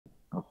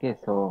Okay,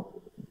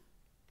 so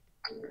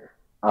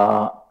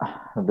uh,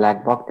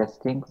 black box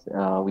testings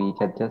we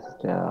had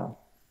just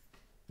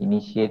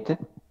initiated,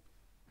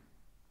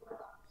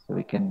 so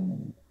we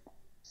can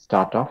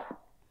start off.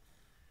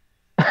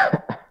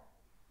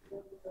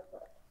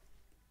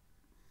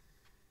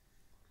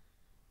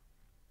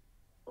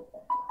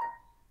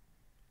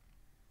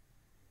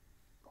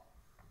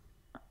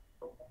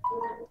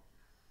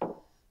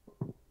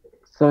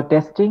 So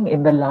testing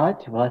in the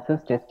large versus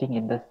testing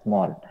in the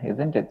small,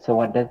 isn't it? So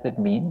what does it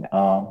mean?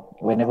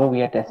 Whenever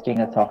we are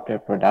testing a software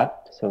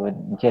product, so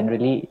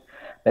generally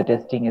the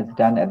testing is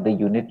done at the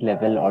unit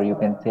level, or you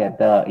can say at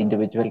the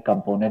individual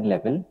component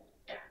level.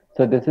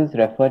 So this is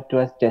referred to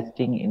as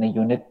testing in a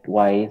unit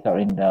wise or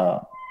in the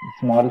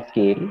small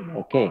scale.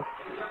 Okay.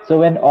 So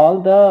when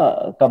all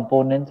the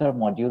components or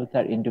modules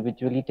are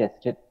individually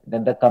tested,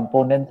 then the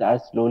components are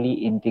slowly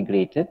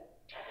integrated.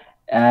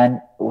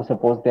 And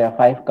suppose there are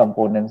 5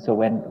 components. So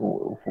when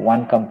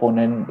one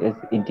component is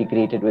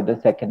integrated with the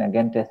second,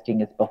 again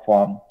testing is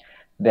performed.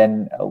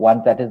 Then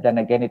once that is done,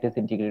 again it is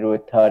integrated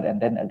with third,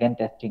 and then again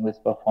testing is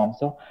performed.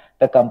 So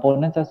the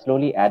components are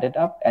slowly added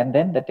up, and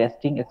then the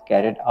testing is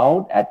carried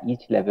out at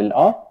each level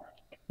of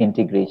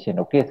integration.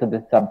 Okay, so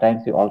this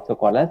sometimes we also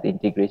call as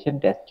integration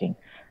testing.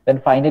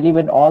 Then finally,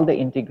 when all the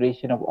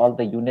integration of all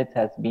the units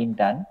has been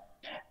done,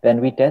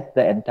 then we test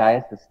the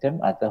entire system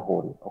as a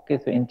whole. Okay,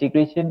 so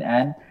integration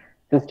and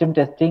system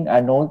testing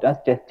are known as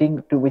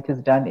testing to which is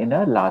done in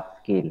a large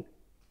scale.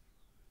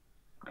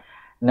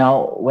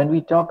 Now, when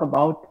we talk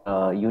about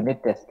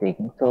unit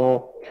testing,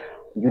 so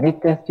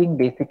unit testing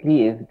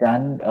basically is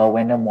done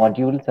when a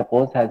module,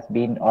 suppose, has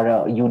been, or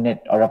a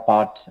unit or a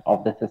part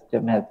of the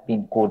system has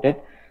been coded,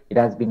 it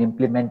has been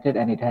implemented,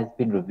 and it has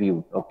been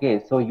reviewed.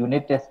 Okay, so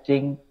unit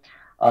testing,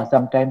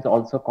 sometimes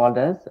also called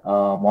as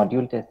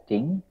module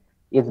testing,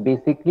 is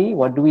basically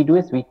what do we do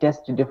is we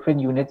test different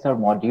units or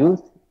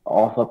modules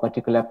of a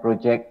particular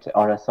project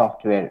or a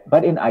software,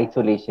 but in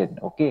isolation.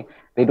 Okay,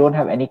 they don't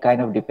have any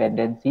kind of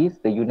dependencies.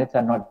 The units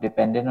are not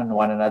dependent on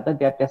one another.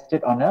 They are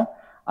tested on a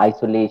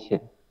isolation.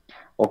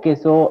 Okay,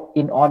 so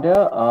in order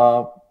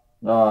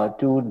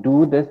to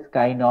do this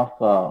kind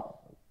of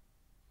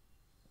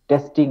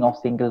testing of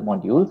single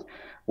modules,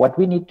 what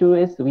we need to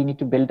is we need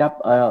to build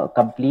up a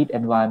complete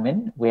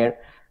environment where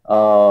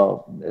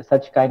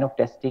such kind of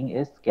testing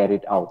is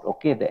carried out.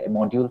 Okay, the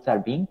modules are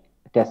being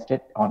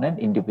tested on an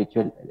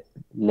individual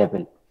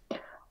level.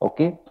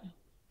 Okay,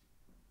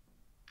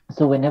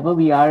 so whenever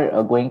we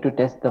are going to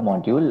test the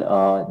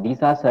module,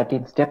 these are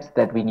certain steps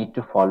that we need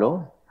to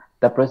follow.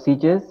 The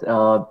procedures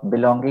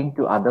belonging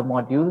to other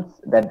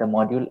modules that the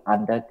module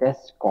under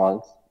test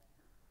calls.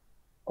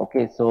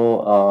 Okay,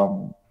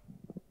 so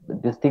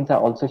these things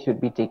are also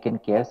should be taken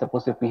care.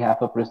 Suppose if we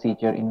have a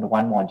procedure in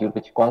one module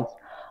which calls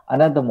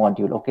another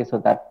module, okay, so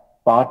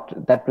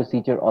that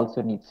procedure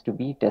also needs to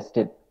be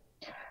tested.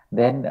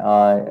 Then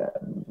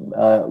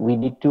we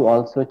need to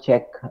also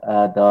check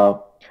the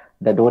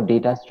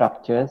data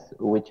structures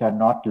which are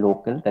not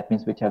local, that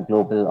means which are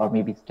global or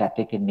maybe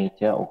static in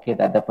nature, okay,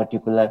 that the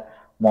particular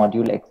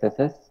module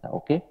accesses.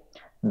 Okay,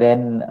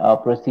 then a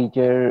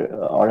procedure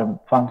or a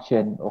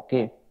function,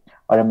 okay,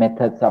 or a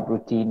method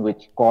subroutine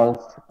which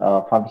calls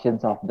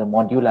functions of the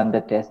module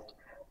under test.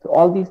 So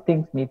all these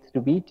things needs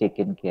to be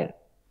taken care.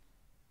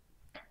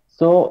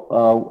 So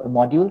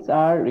modules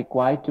are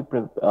required to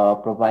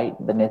provide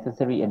the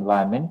necessary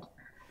environment,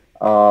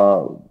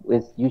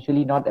 is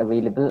usually not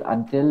available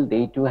until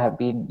they too have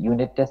been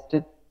unit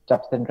tested.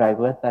 Stubs and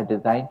drivers are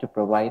designed to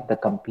provide the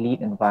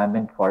complete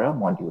environment for a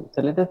module.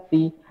 So let us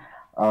see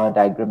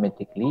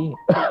diagrammatically.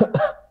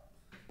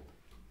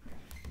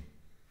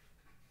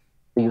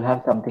 So you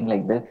have something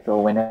like this.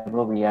 So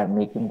whenever we are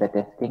making the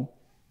testing,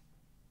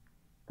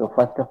 so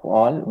first of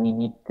all, we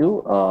need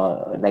to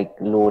like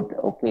load,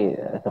 okay,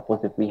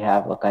 suppose if we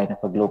have a kind of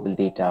a global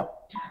data,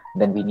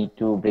 then we need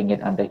to bring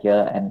it under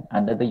here, and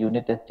under the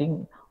unit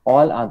testing,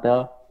 all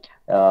other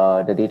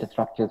the data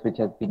structures which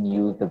has been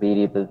used, the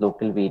variables,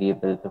 local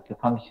variables, okay,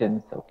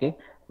 functions, okay,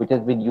 which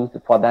has been used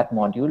for that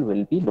module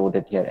will be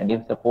loaded here. And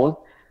if suppose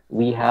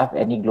we have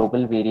any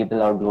global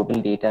variable or global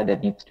data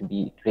that needs to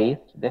be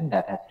traced, then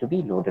that has to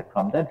be loaded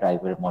from the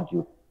driver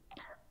module.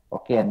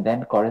 Okay, and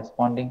then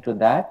corresponding to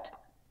that,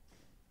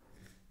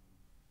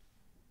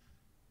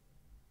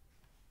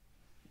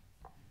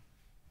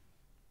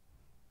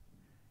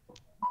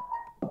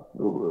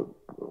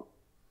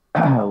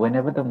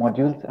 whenever the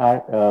modules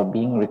are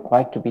being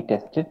required to be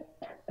tested,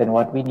 then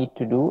what we need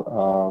to do,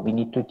 we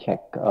need to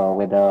check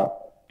whether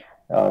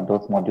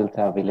those modules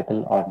are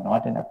available or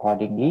not, and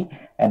accordingly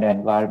an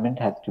environment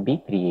has to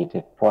be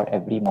created for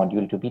every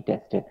module to be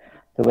tested.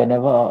 So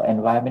whenever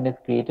environment is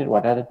created,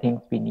 what are the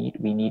things we need?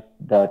 We need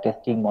the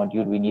testing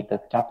module, we need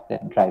the stubs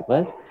and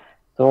drivers.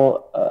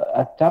 So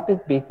a stub is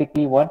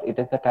basically what? It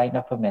is a kind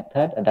of a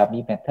method, a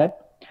dummy method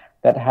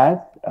that has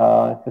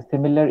the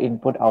similar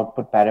input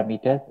output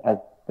parameters as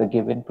the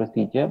given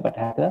procedure, but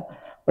has a,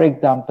 for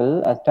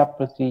example, a stub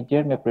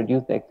procedure may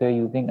produce the XOR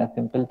using a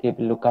simple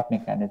table lookup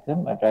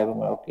mechanism, a driver,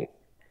 okay.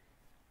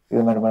 You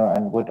remember,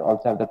 and would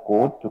also have the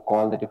code to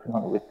call the different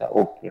one with the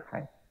okay,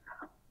 fine.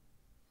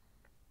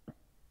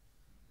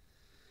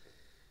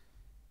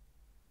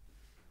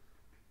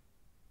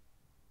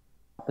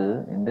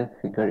 In this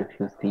figure, if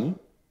you see,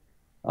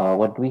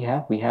 what do we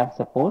have? We have,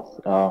 suppose,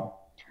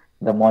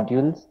 the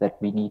modules that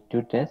we need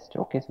to test.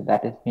 Okay, so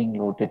that is being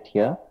loaded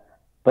here.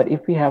 But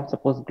if we have,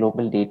 suppose,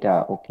 global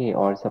data, okay,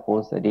 or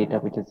suppose a data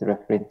which is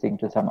referencing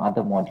to some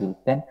other modules,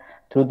 then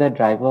through the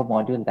driver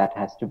module that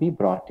has to be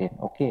brought in.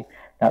 Okay,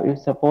 now if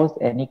suppose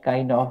any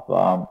kind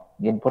of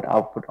input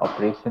output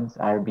operations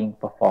are being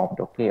performed,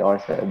 okay, or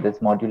this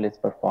module is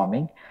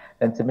performing,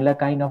 then similar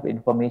kind of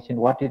information,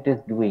 what it is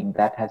doing,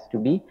 that has to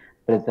be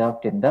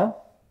preserved in the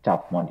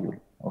top module.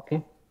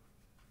 Okay,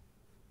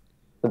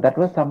 so that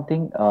was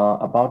something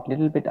about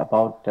little bit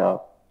about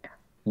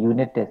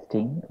unit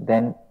testing.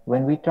 Then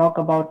when we talk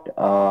about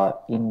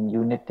in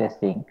unit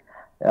testing,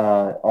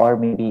 or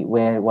maybe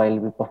where while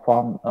we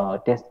perform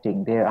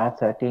testing, there are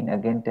certain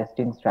again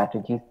testing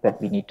strategies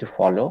that we need to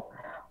follow.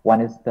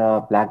 One is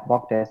the black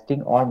box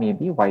testing or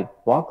maybe white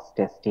box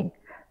testing.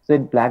 So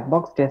in black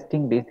box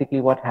testing, basically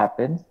what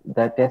happens,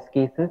 the test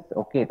cases,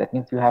 okay, that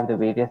means you have the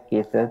various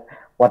cases,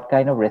 what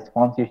kind of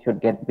response you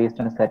should get based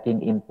on a certain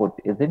input,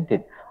 isn't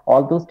it?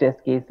 All those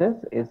test cases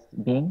is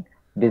being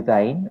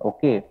designed,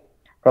 okay,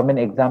 from an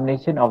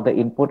examination of the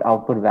input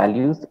output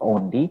values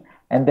only,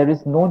 and there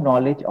is no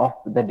knowledge of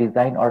the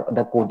design or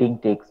the coding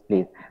takes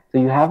place. So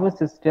you have a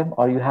system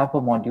or you have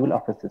a module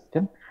of a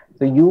system,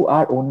 so you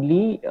are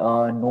only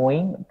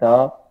knowing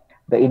the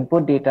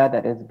input data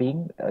that is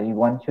being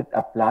one should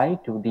apply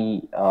to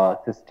the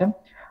system,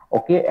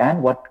 okay,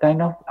 and what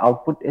kind of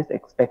output is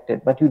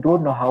expected, but you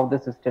don't know how the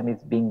system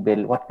is being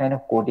built, what kind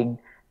of coding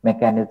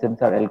mechanisms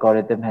or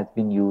algorithm has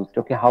been used,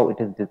 okay, how it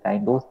is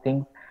designed. Those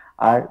things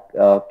are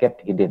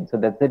kept hidden. So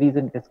that's the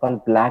reason it is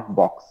called black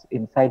box.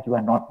 Inside you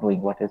are not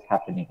knowing what is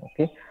happening.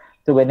 Okay.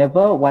 So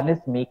whenever one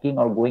is making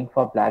or going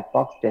for black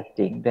box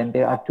testing, then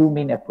there are two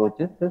main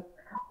approaches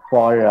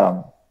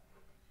for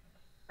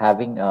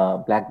having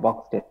black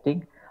box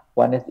testing.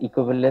 One is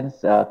equivalence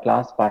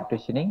class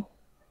partitioning,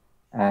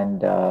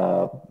 and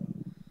the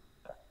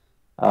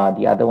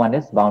other one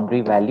is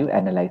boundary value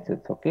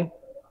analysis. Okay.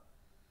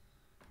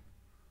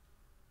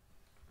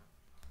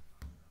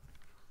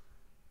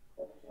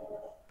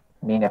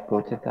 Main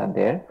approaches are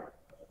there.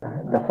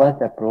 The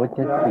first approach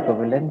is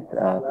equivalence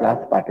class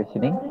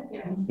partitioning.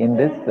 In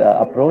this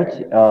approach,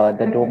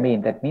 the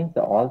domain, that means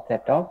all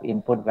set of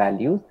input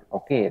values,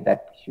 okay,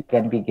 that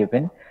can be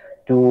given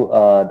to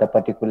the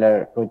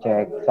particular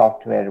project,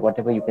 software,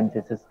 whatever you can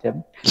say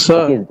system, okay,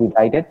 Sir, is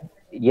divided.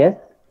 Yes.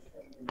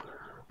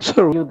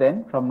 sir, You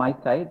then from my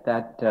side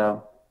that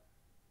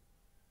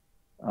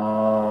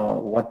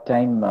what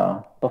time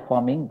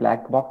performing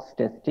black box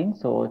testing.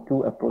 So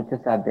two approaches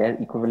are there: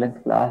 equivalence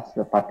class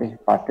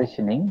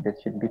partitioning.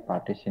 This should be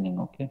partitioning.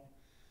 Okay.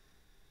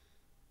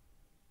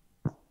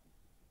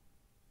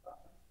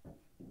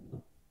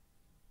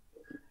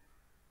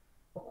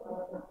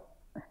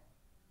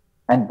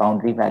 And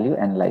boundary value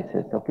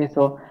analysis. Okay,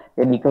 so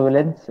in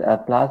equivalence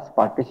class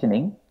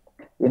partitioning,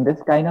 in this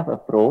kind of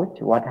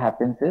approach, what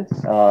happens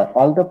is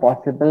all the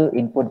possible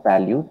input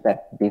values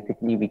that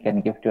basically we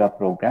can give to a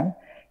program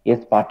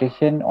is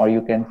partitioned, or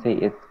you can say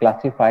is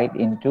classified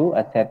into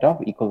a set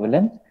of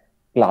equivalence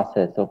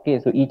classes. Okay,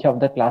 so each of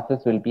the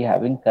classes will be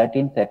having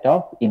certain set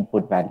of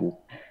input values.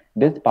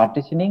 This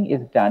partitioning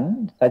is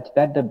done such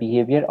that the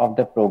behavior of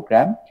the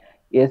program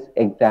is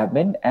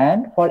examined,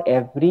 and for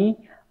every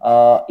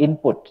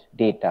input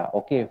data,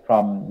 okay,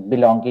 from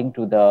belonging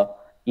to the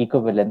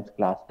equivalence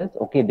classes,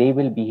 okay, they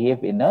will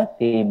behave in a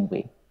same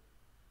way.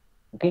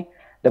 Okay,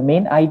 the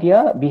main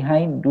idea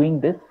behind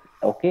doing this,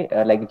 okay,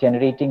 like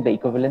generating the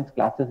equivalence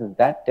classes, is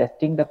that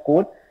testing the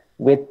code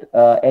with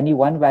any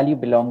one value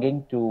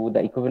belonging to the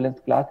equivalence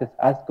class is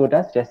as good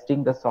as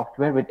testing the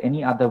software with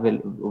any other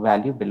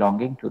value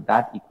belonging to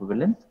that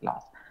equivalence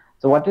class.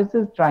 So what this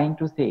is trying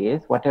to say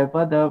is,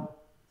 whatever the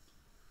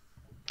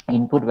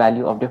input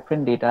value of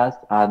different data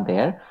are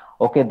there,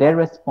 okay, their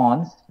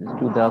response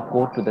to the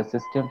code, to the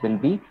system, will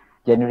be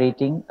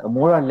generating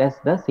more or less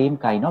the same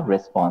kind of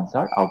response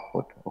or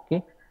output.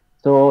 Okay,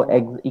 so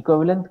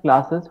equivalence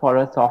classes for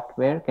a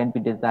software can be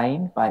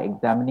designed by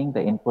examining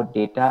the input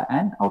data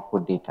and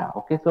output data.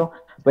 Okay, so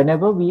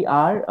whenever we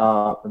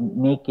are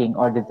making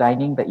or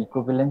designing the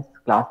equivalence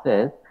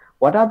classes,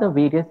 what are the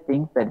various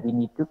things that we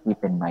need to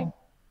keep in mind?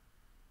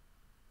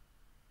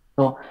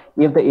 So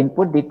if the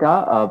input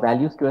data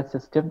values to a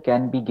system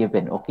can be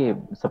given, okay,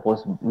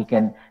 suppose we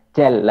can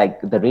tell like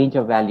the range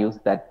of values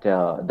that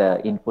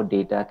the input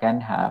data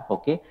can have,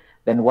 okay,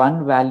 then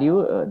one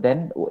value,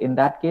 then in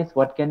that case,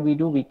 what can we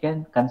do? We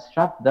can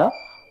construct the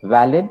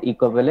valid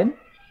equivalent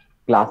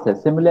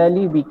classes.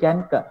 Similarly, we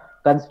can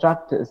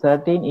construct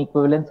certain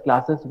equivalence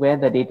classes where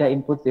the data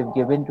inputs, if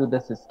given to the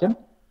system,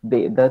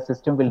 the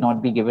system will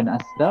not be given as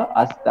the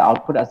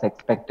output as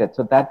expected.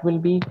 So that will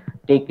be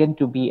taken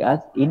to be as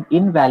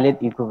invalid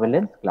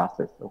equivalence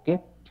classes. Okay.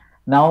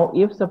 Now,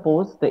 if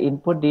suppose the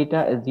input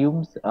data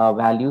assumes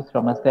values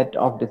from a set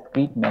of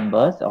discrete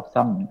members of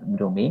some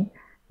domain,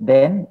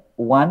 then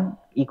one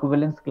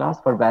equivalence class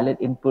for valid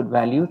input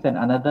values and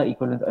another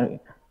equivalence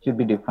should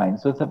be defined.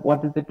 So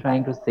what is it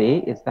trying to say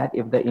is that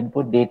if the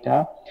input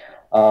data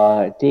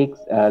takes,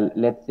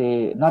 let's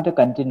say, not a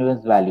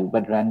continuous value,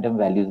 but random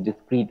values,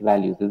 discrete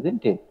values,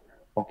 isn't it?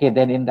 Okay,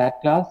 then in that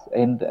class,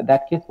 in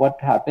that case, what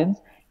happens?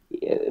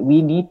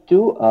 We need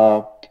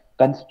to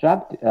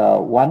construct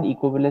one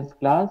equivalence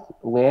class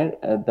where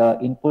the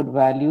input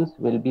values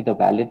will be the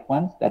valid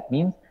ones. That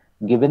means,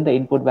 given the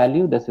input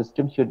value, the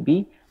system should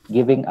be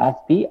giving us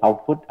the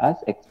output as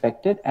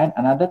expected, and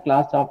another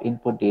class of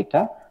input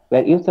data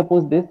where if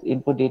suppose this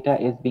input data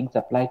is being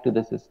supplied to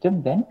the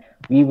system, then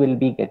we will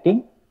be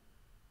getting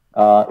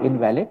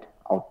invalid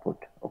output.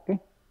 Okay.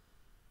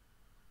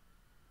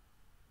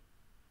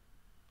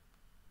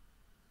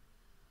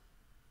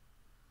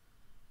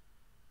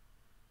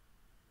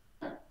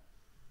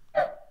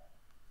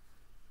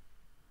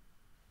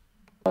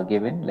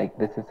 Given like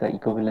this is an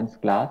equivalence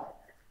class,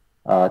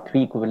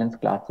 three equivalence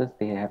classes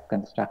they have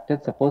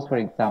constructed. Suppose, for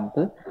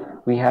example,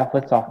 we have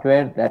a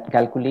software that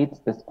calculates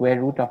the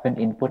square root of an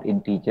input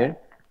integer,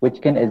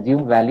 which can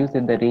assume values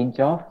in the range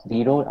of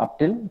 0 up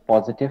till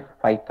positive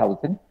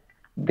 5000.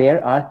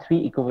 There are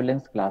three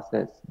equivalence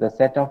classes: the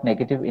set of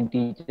negative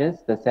integers,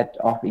 the set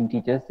of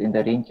integers in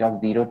the range of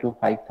 0 to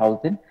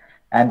 5000,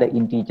 and the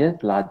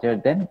integers larger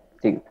than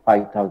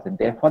 5000.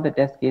 Therefore, the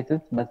test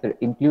cases must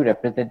include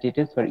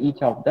representatives for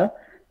each of the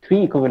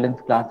three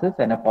equivalence classes,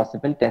 and a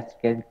possible test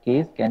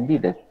case can be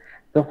this.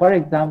 So, for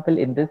example,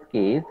 in this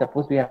case,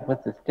 suppose we have a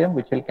system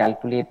which will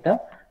calculate the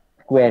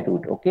square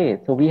root. Okay,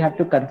 so we have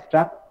to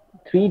construct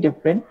three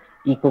different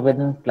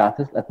equivalence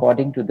classes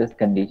according to this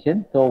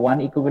condition. So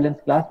one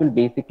equivalence class will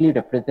basically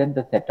represent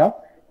the set of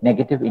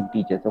negative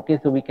integers. Okay,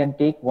 so we can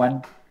take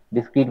one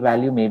discrete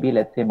value, maybe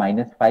let's say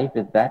 -5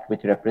 is that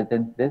which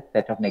represents this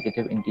set of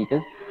negative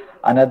integers.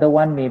 Another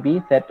one may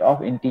be set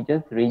of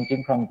integers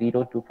ranging from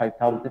 0 to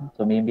 5000.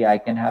 So maybe I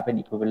can have an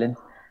equivalence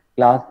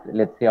class,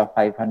 let's say, of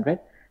 500,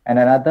 and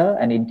another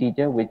an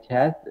integer which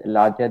has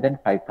larger than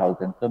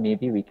 5000. So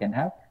maybe we can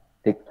have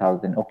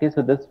 6000. Okay,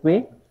 so this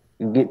way,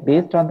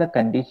 based on the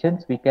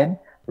conditions, we can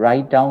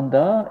write down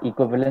the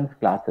equivalence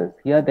classes.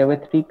 Here there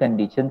were three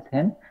conditions,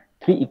 hence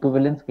three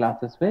equivalence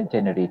classes were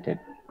generated.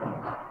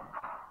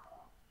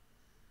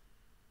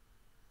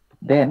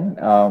 Then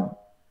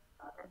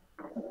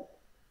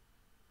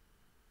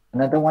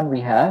another one we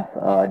have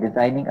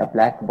designing a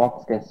black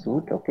box test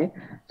suite. Okay,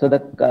 so the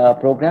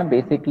program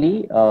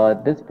basically,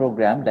 this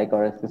program, like,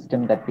 or a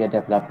system that we are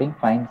developing,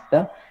 finds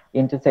the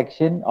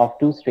intersection of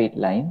two straight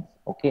lines,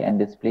 okay, and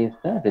displays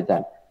the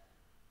result.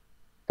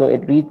 So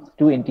it reads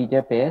two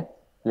integer pairs,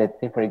 let's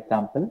say, for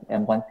example,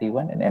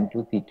 M1C1 and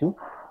M2C2.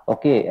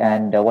 Okay,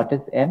 and what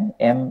is M?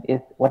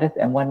 What is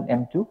M1,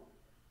 M2?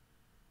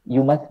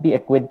 You must be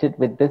acquainted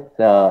with this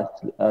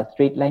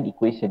straight line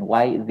equation,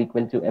 y is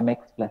equal to mx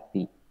plus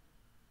c.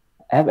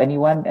 Have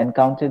anyone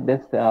encountered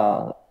this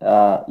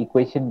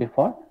equation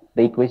before?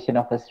 The equation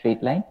of a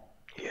straight line?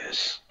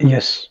 Yes.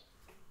 Yes.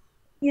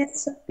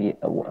 Yes, sir.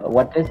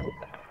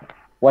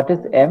 What is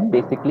M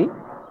basically?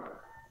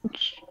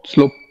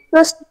 Slope.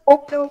 The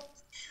slope.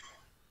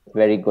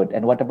 Very good.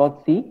 And what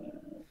about C?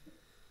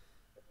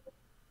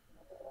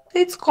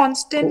 It's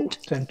constant.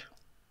 Constant.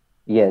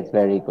 Yes,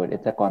 very good.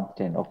 It's a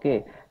constant.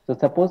 Okay. So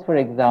suppose, for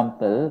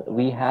example,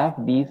 we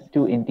have these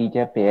two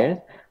integer pairs.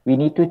 We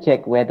need to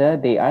check whether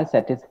they are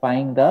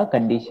satisfying the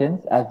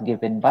conditions as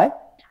given by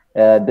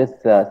this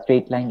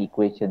straight line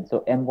equation.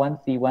 So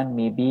M1, C1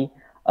 may be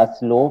a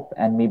slope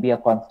and maybe a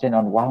constant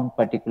on one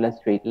particular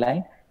straight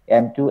line.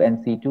 M2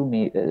 and C2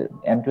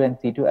 M2 and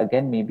C2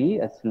 again may be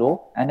a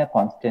slope and a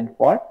constant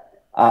for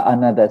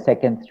another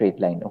second straight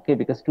line. Okay,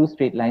 because two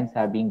straight lines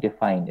are being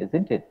defined,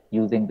 isn't it,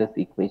 using this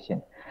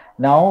equation.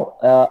 Now,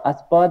 as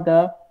per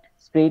the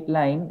straight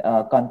line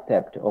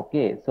concept,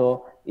 okay,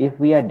 so if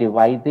we are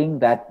devising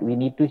that, we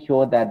need to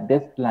show that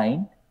this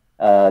line,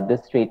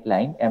 this straight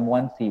line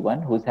M1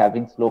 C1, who's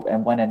having slope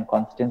M1 and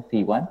constant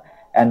C1,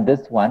 and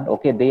this one,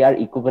 okay, they are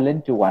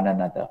equivalent to one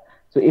another.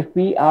 So if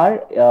we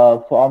are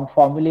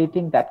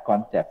formulating that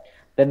concept,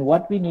 then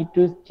what we need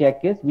to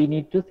check is we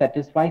need to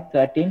satisfy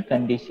certain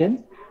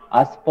conditions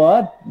as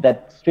per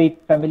that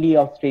straight family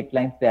of straight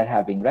lines they are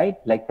having, right?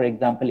 Like, for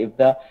example, if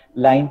the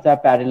lines are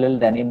parallel,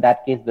 then in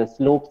that case, the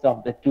slopes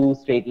of the two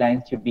straight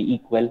lines should be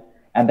equal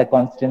and the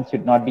constants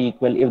should not be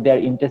equal. If they are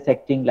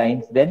intersecting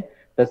lines, then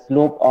the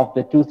slope of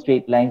the two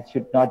straight lines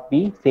should not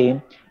be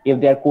same. If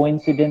they are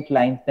coincident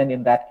lines, then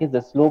in that case,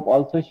 the slope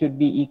also should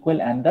be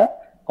equal and the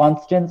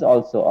constants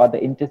also, or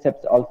the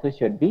intercepts also,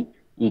 should be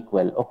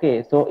equal.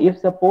 Okay, so if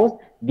suppose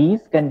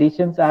these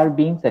conditions are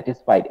being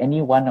satisfied,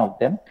 any one of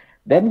them,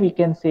 then we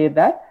can say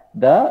that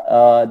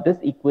this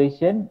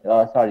equation,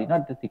 sorry,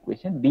 not this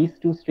equation, these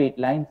two straight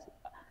lines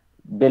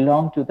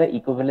belong to the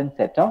equivalent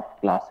set of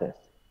classes.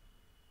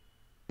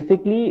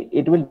 Basically,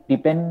 it will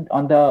depend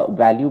on the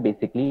value,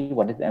 basically,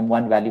 what is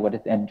M1 value, what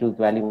is M2's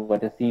value,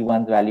 what is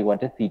C1's value,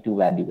 what is C2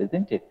 value,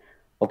 isn't it?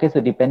 Okay, so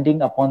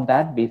depending upon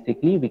that,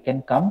 basically, we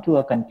can come to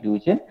a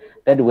conclusion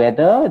that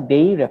whether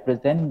they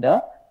represent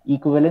the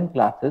equivalent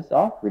classes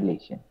of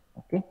relation.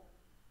 Okay.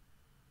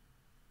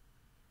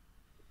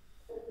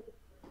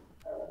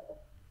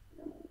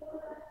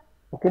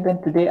 Okay,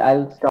 then today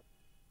I'll stop